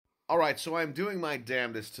All right, so I'm doing my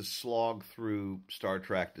damnedest to slog through Star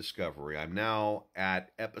Trek Discovery. I'm now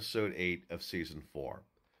at episode 8 of season 4.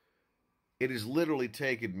 It has literally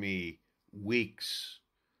taken me weeks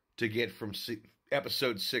to get from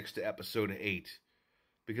episode 6 to episode 8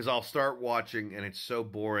 because I'll start watching and it's so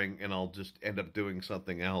boring and I'll just end up doing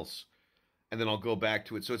something else and then I'll go back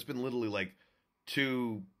to it. So it's been literally like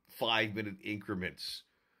 2 5-minute increments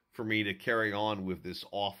for me to carry on with this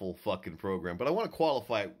awful fucking program. But I want to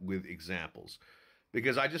qualify it with examples.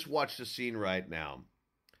 Because I just watched a scene right now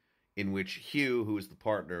in which Hugh, who is the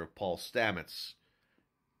partner of Paul Stamets,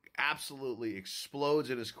 absolutely explodes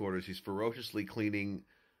in his quarters. He's ferociously cleaning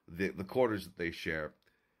the quarters that they share.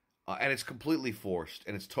 And it's completely forced,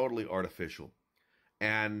 and it's totally artificial.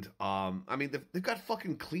 And, I mean, they've got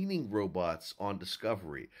fucking cleaning robots on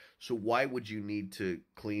Discovery. So why would you need to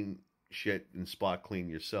clean shit and spot clean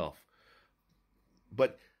yourself?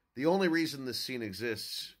 But the only reason this scene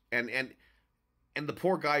exists, and the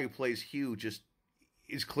poor guy who plays Hugh just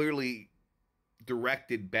is clearly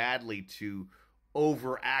directed badly to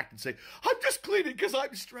overact and say, "I'm just cleaning because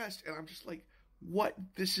I'm stressed," and I'm just like, what?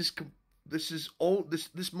 This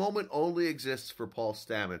moment only exists for Paul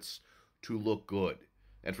Stamets to look good,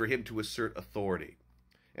 and for him to assert authority,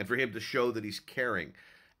 and for him to show that he's caring.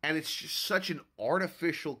 And it's just such an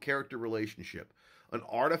artificial character relationship. An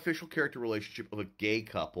artificial character relationship of a gay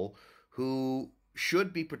couple who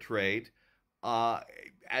should be portrayed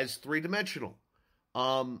as three-dimensional.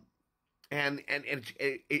 And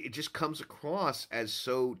it just comes across as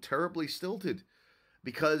so terribly stilted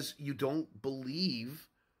because you don't believe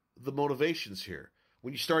the motivations here.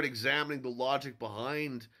 When you start examining the logic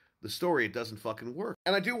behind the story, it doesn't fucking work.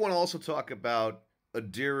 And I do want to also talk about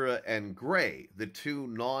Adira and Gray, the two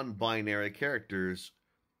non-binary characters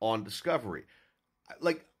on Discovery.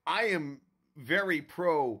 Like, I am very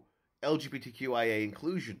pro LGBTQIA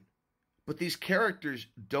inclusion, but these characters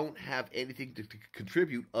don't have anything to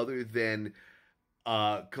contribute other than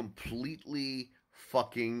completely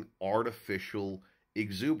fucking artificial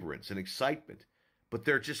exuberance and excitement. But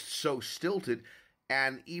they're just so stilted,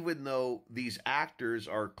 and even though these actors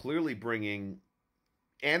are clearly bringing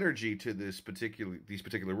energy to these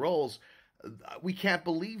particular roles, we can't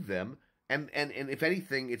believe them, and if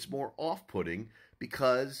anything, it's more off-putting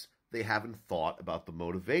because they haven't thought about the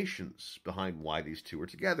motivations behind why these two are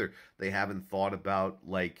together. They haven't thought about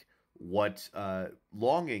like what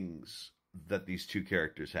longings that these two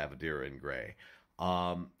characters have, Adira and Gray.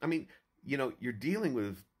 I mean, you know, you're dealing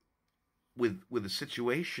with a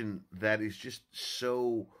situation that is just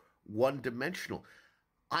so one-dimensional.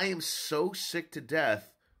 I am so sick to death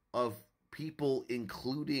of people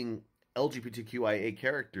including LGBTQIA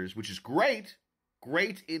characters, which is great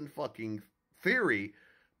in fucking theory,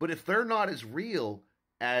 but if they're not as real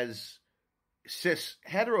as cis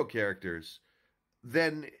hetero characters,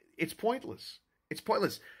 then it's pointless. It's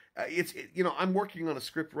pointless. You know, I'm working on a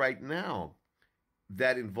script right now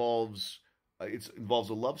that involves a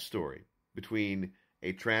love story between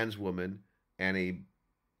a trans woman and a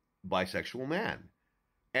bisexual man.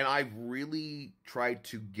 And I've really tried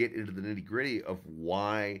to get into the nitty-gritty of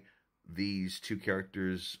why these two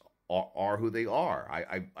characters are who they are.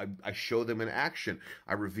 I show them in action.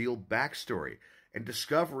 I reveal backstory. And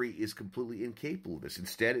Discovery is completely incapable of this.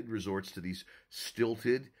 Instead, it resorts to these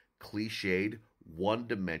stilted, cliched,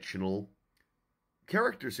 one-dimensional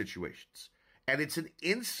character situations. And it's an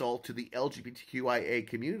insult to the LGBTQIA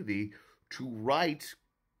community to write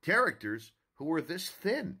characters who are this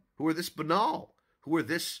thin, who are this banal, who are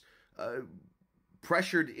this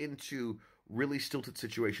pressured into really stilted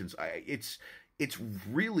situations. It's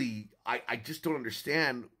really, I just don't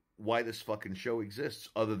understand why this fucking show exists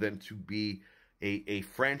other than to be a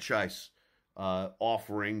franchise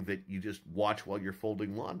offering that you just watch while you're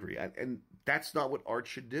folding laundry. And that's not what art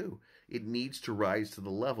should do. It needs to rise to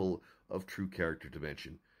the level of true character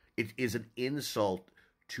dimension. It is an insult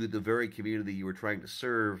to the very community you were trying to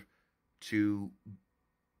serve to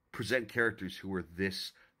present characters who are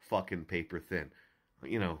this fucking paper thin.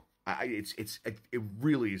 You know, it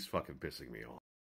really is fucking pissing me off.